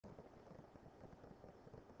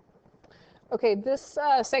Okay, this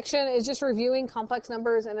section is just reviewing complex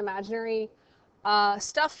numbers and imaginary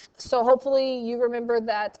stuff. So hopefully you remember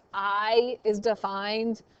that I is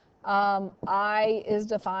defined as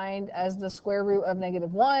the square root of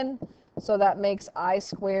 -1. So that makes I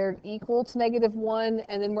squared equal to -1.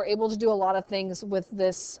 And then we're able to do a lot of things with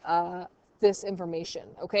this, this information,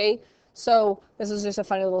 okay? So this is just a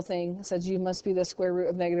funny little thing. It says you must be the square root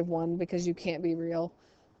of -1 because you can't be real.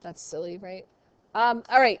 That's silly, right?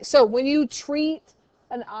 All right, so when you treat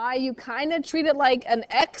an I, you kind of treat it like an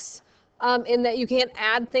X, in that you can't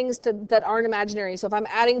add things that aren't imaginary. So if I'm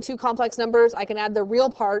adding two complex numbers, I can add the real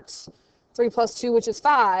parts, 3 plus 2, which is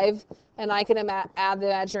 5, and I can add the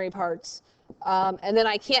imaginary parts. And then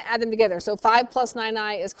I can't add them together. So 5 plus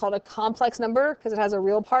 9i is called a complex number because it has a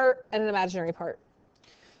real part and an imaginary part.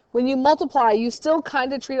 When you multiply, you still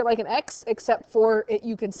kind of treat it like an X, except for it,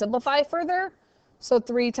 you can simplify further. So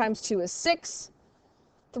 3 times 2 is 6.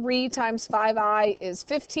 3 times 5i is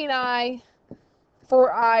 15i.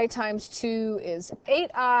 4i times 2 is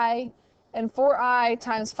 8i. And 4i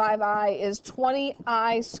times 5i is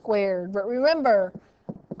 20i squared. But remember,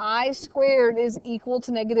 I squared is equal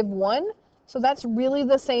to -1. So that's really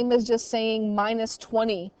the same as just saying minus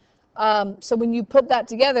 20. So when you put that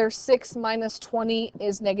together, 6 minus 20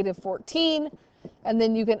 is -14. And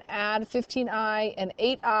then you can add 15i and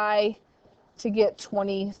 8i to get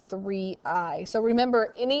 23i. So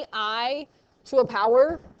remember, any I to a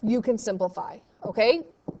power, you can simplify, okay?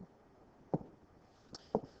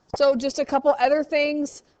 So just a couple other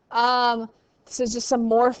things. This is just some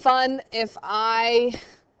more fun. If I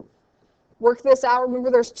work this out,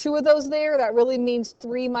 remember there's 2 of those there. That really means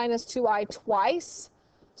 3 minus 2i twice.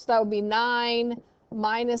 So that would be 9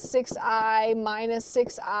 minus 6i minus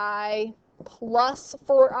 6i plus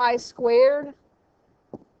 4i squared.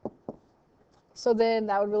 So then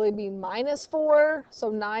that would really be -4. So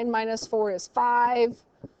 9 minus 4 is 5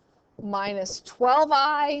 minus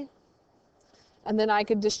 12i. And then I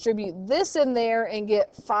could distribute this in there and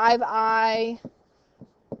get 5i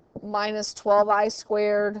minus 12i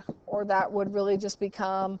squared, or that would really just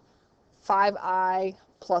become 5i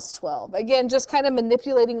plus 12. Again, just kind of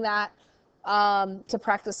manipulating that to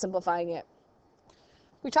practice simplifying it.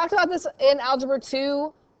 We talked about this in Algebra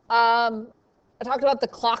 2. I talked about the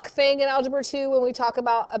clock thing in Algebra 2 when we talk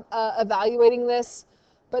about evaluating this.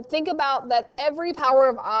 But think about that every power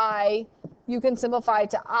of I, you can simplify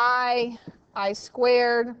to I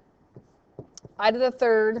squared, I to the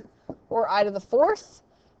third, or I to the fourth.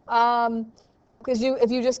 Because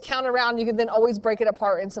if you just count around, you can then always break it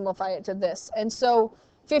apart and simplify it to this. And so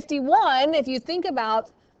 51, if you think about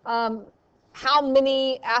how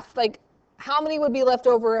many would be left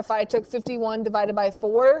over if I took 51 divided by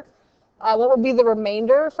 4? What would be the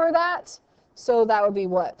remainder for that? So that would be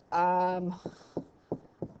what?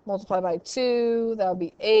 Multiply by 2, that would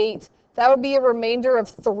be 8. That would be a remainder of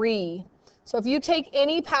 3. So if you take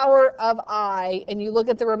any power of I and you look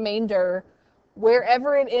at the remainder,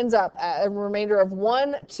 wherever it ends up, at a remainder of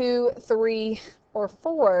 1, 2, 3, or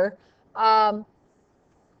 4,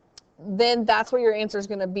 then that's what your answer is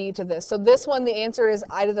going to be to this. So this one, the answer is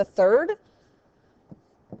I to the third.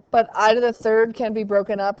 But I to the third can be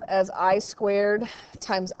broken up as I squared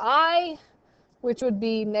times I, which would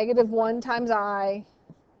be -1 times I,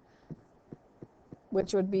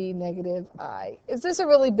 which would be -I. Is this a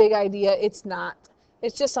really big idea? It's not.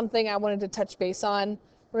 It's just something I wanted to touch base on.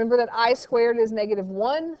 Remember that I squared is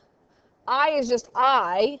 -1. I is just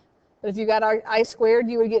I, but if you got I squared,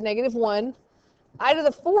 you would get -1. I to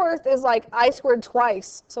the fourth is like I squared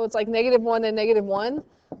twice, so it's like -1 and -1,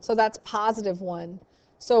 so that's +1.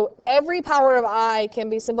 So every power of I can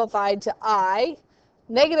be simplified to I,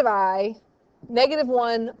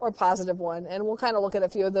 -1, or +1. And we'll kind of look at a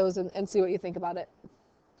few of those and see what you think about it.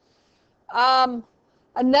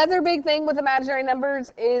 Another big thing with imaginary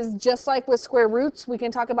numbers is just like with square roots, we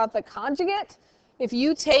can talk about the conjugate. If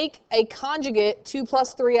you take a conjugate, 2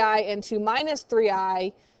 plus 3i and 2 minus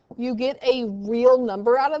 3i, you get a real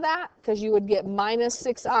number out of that because you would get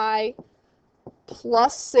 -6i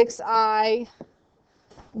plus 6i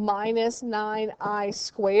minus 9i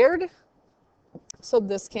squared. So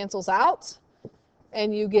this cancels out.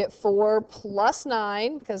 And you get 4 plus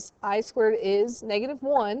 9, because I squared is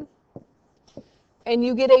 -1. And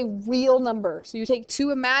you get a real number. So you take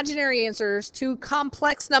two imaginary answers, two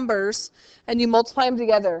complex numbers, and you multiply them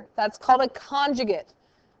together. That's called a conjugate.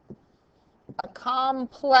 A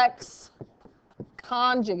complex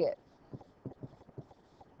conjugate.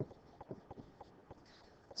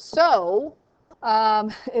 So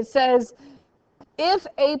it says, if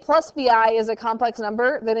a plus bi is a complex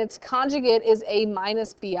number, then its conjugate is a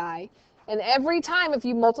minus bi. And every time if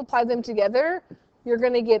you multiply them together, you're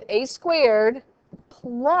going to get a squared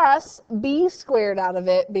plus b squared out of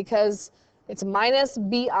it because it's minus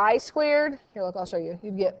bi squared. Here, look, I'll show you.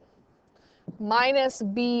 You'd get minus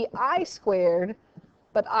bi squared,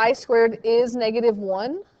 but I squared is negative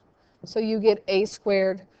 1. So you get a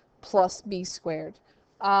squared plus b squared.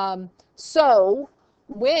 So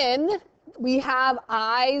when we have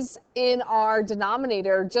i's in our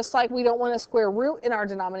denominator, just like we don't want a square root in our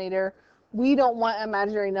denominator, we don't want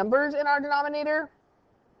imaginary numbers in our denominator.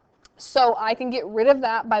 So I can get rid of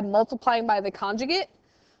that by multiplying by the conjugate.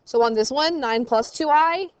 So on this one, 9 plus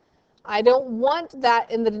 2i, I don't want that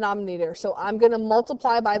in the denominator. So I'm going to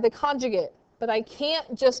multiply by the conjugate. But I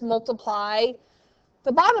can't just multiply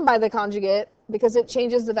the bottom by the conjugate because it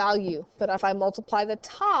changes the value. But if I multiply the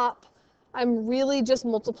top, I'm really just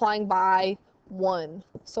multiplying by 1.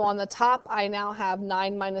 So on the top, I now have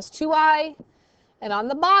 9 minus 2i. And on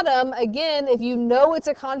the bottom, again, if you know it's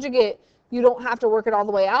a conjugate, you don't have to work it all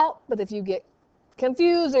the way out. But if you get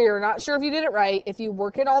confused or you're not sure if you did it right, if you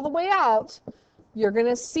work it all the way out, you're going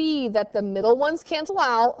to see that the middle ones cancel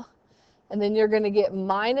out. And then you're going to get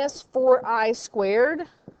minus 4i squared,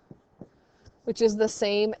 which is the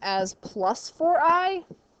same as plus 4i.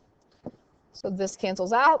 So this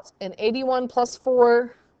cancels out, and 81 plus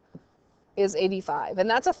 4 is 85. And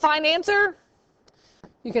that's a fine answer.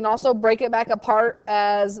 You can also break it back apart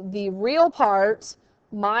as the real part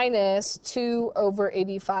minus 2 over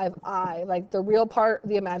 85i, like the real part,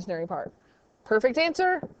 the imaginary part. Perfect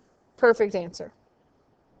answer, perfect answer.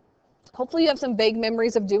 Hopefully you have some vague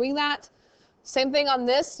memories of doing that. Same thing on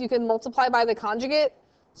this, you can multiply by the conjugate.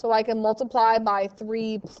 So I can multiply by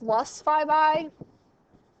 3 plus 5i.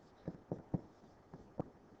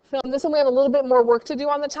 So on this one, we have a little bit more work to do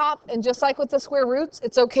on the top. And just like with the square roots,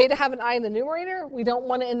 it's okay to have an I in the numerator. We don't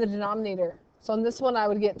want it in the denominator. So on this one, I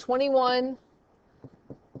would get 21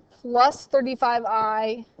 plus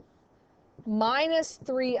 35i minus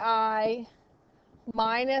 3i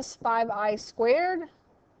minus 5i squared.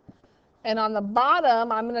 And on the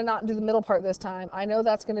bottom, I'm going to not do the middle part this time. I know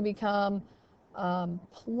that's going to become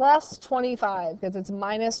plus 25 because it's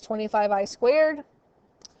minus 25i squared.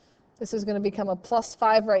 This is going to become a plus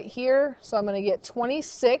 5 right here. So I'm going to get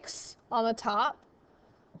 26 on the top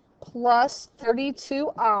plus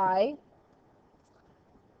 32i,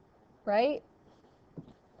 right,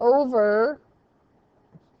 over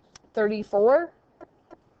 34.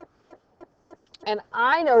 And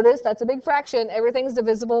I noticed that's a big fraction. Everything's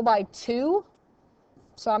divisible by 2.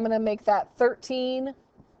 So I'm going to make that 13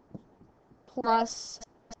 plus,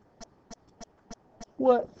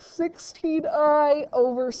 16i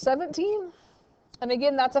over 17. And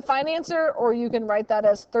again, that's a fine answer, or you can write that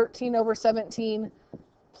as 13 over 17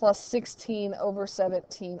 plus 16 over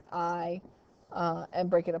 17i and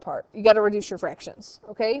break it apart. You got to reduce your fractions,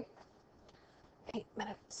 okay? 8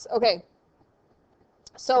 minutes. Okay.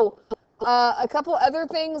 So a couple other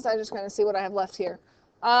things. I just kind of see what I have left here.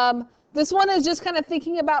 This one is just kind of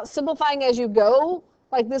thinking about simplifying as you go.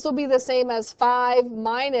 Like this will be the same as 5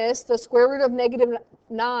 minus the square root of negative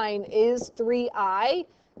 9 is 3i,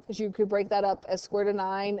 because you could break that up as square root of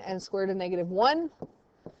 9 and square root of negative 1.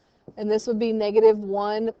 And this would be negative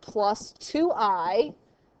 1 plus 2i,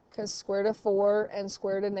 because square root of 4 and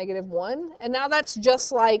square root of negative 1. And now that's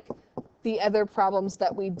just like the other problems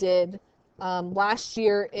that we did last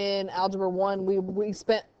year in Algebra 1. We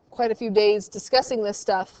spent quite a few days discussing this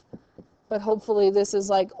stuff. But hopefully this is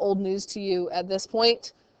like old news to you at this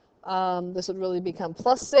point. This would really become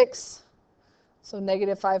plus 6. So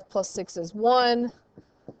negative 5 plus 6 is 1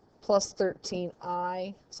 plus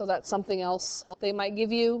 13i. So that's something else they might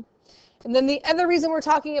give you. And then the other reason we're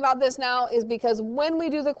talking about this now is because when we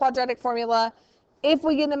do the quadratic formula, if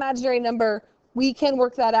we get an imaginary number, we can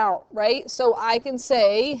work that out, right? So I can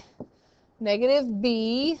say negative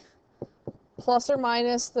b plus or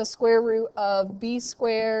minus the square root of b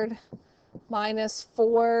squared minus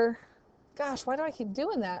 4, gosh, why do I keep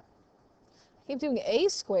doing that? I keep doing a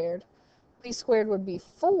squared. B squared would be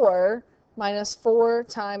 4 minus 4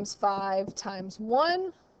 times 5 times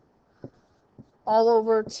 1, all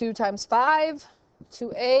over 2 times 5,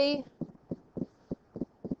 2a.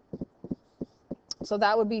 So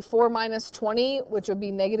that would be 4 minus 20, which would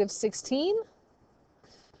be negative 16.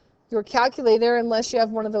 Your calculator, unless you have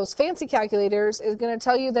one of those fancy calculators, is going to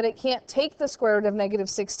tell you that it can't take the square root of negative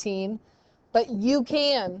 16. But you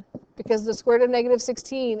can, because the square root of negative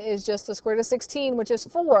 16 is just the square root of 16, which is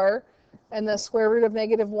 4, and the square root of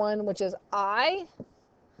negative 1, which is I.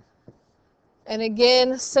 And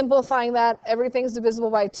again, simplifying that, everything's divisible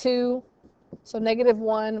by 2. So negative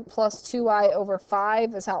 1 plus 2i over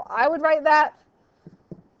 5 is how I would write that.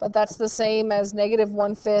 but that's the same as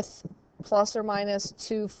 -1/5 plus or minus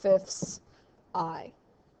 2/5 I.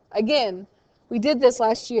 Again, we did this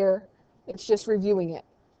last year. It's just reviewing it.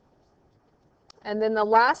 And then the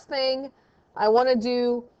last thing I want to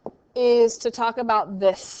do is to talk about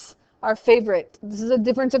this, our favorite. This is a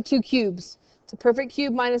difference of two cubes. It's a perfect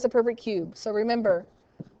cube minus a perfect cube. So remember,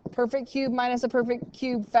 perfect cube minus a perfect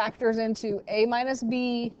cube factors into a minus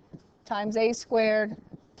b times a squared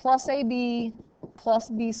plus ab plus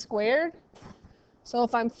b squared. So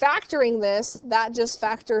if I'm factoring this, that just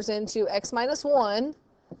factors into x minus 1,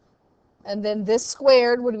 and then this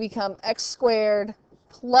squared would become x squared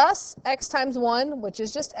plus x times 1, which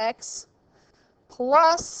is just x,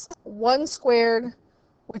 plus 1 squared,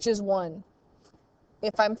 which is 1.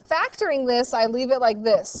 If I'm factoring this, I leave it like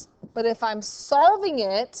this. But if I'm solving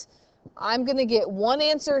it, I'm going to get one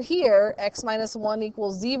answer here, x minus 1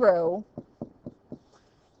 equals 0.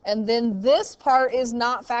 And then this part is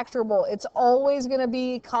not factorable. It's always going to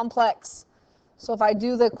be complex. So if I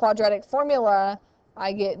do the quadratic formula,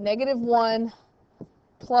 I get -1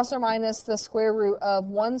 plus or minus the square root of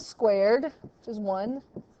 1 squared, which is 1,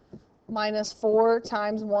 minus 4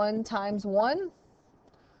 times 1 times 1,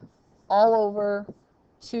 all over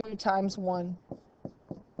 2 times 1.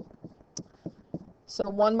 So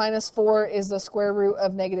 1 minus 4 is the square root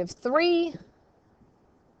of -3.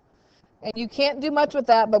 And you can't do much with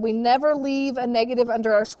that, but we never leave a negative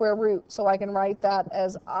under our square root. So I can write that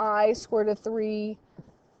as I squared of 3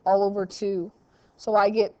 all over 2. So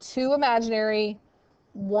I get 2 imaginary,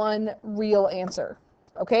 1 real answer.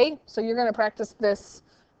 Okay? So you're going to practice this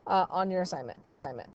on your assignment.